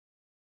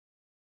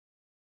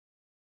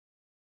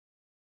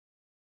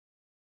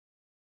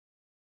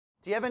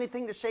Do you have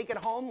anything to shake at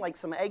home, like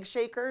some egg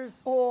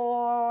shakers?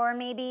 Or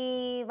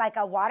maybe like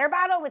a water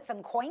bottle with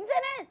some coins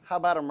in it? How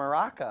about a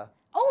maraca?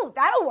 Oh,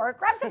 that'll work.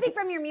 Grab something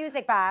from your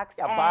music box.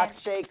 A box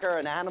shaker,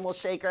 an animal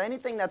shaker,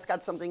 anything that's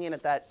got something in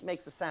it that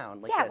makes a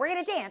sound. Like yeah, this. we're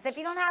going to dance. If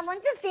you don't have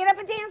one, just stand up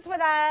and dance with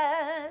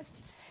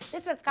us.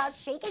 This one's called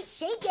Shakin',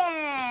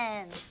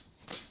 Shakin'.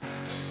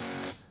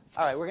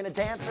 All right, we're going to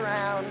dance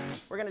around.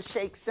 We're going to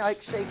shake some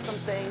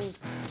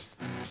things.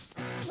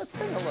 Let's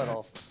sing a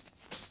little.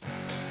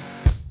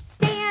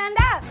 Stand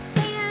up,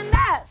 stand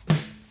up.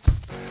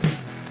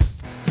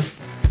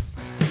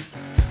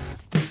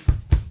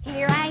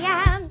 Here I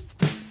am.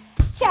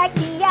 Check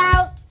me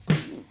out.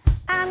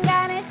 I'm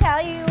gonna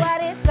tell you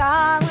what it's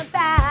all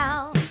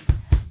about.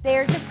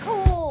 There's a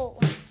cool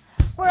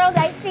world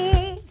I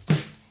see.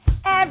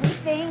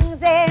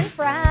 Everything's in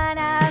front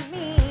of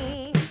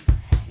me.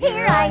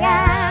 Here I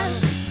am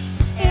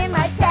in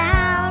my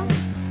town.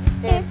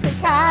 It's the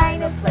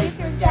kind of place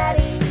you're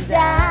getting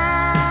down.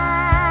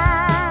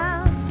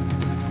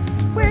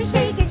 We're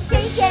shaking,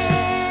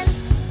 shaking.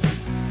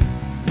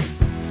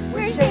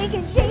 We're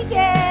shaking,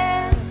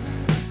 shaking.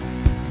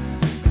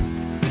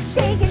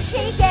 Shaking,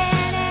 shaking,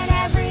 and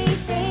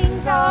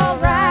everything's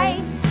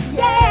alright.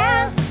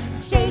 Yeah,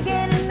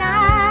 shaking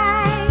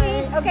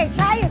tonight. Okay,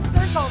 try a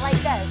circle like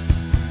this.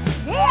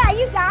 Yeah,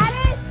 you got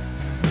it.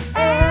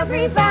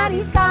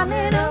 Everybody's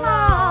coming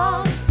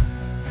along.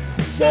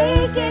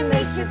 Shaking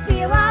makes you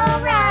feel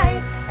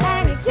alright,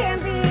 and it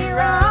can't be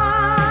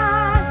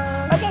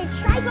wrong. Okay,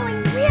 try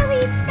going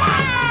really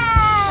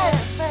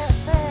fast.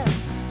 Fast, fast.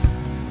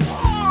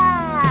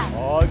 Yeah.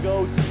 Or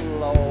go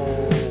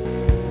slow.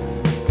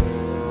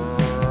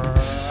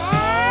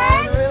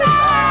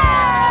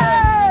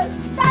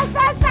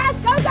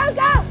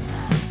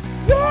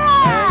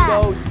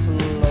 Go slow,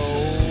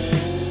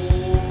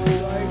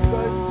 like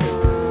a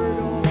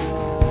turtle,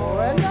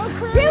 and go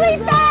crazy. Really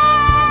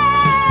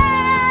fast!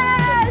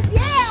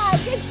 Yeah,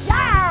 good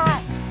job.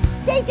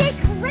 Shake it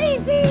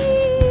crazy.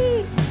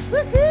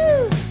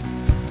 Woohoo!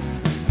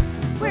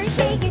 We're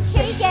shaking,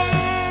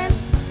 shaking.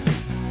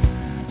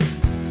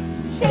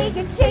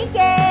 Shaking,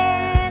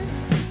 shaking.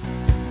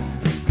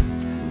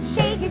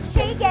 Shaking,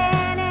 shaking,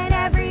 and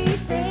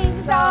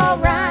everything's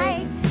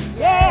alright.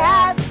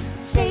 Yeah,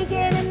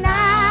 shaking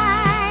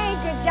tonight.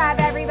 Good job,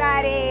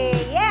 everybody.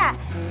 Yeah,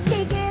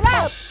 shake it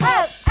up,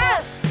 up,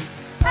 up,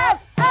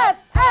 up, up,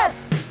 up,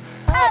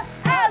 up,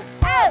 up,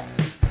 up,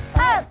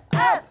 up,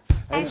 up,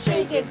 and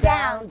shake it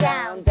down,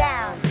 down,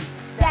 down,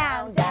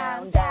 down,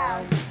 down,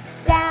 down,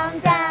 down,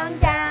 down,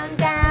 down,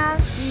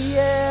 down.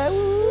 Yeah.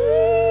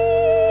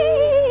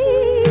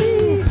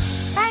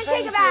 And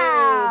take a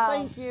bow.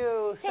 Thank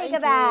you. Take a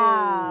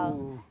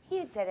bow.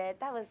 You did it.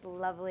 That was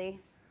lovely.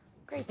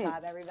 Great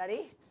job,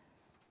 everybody.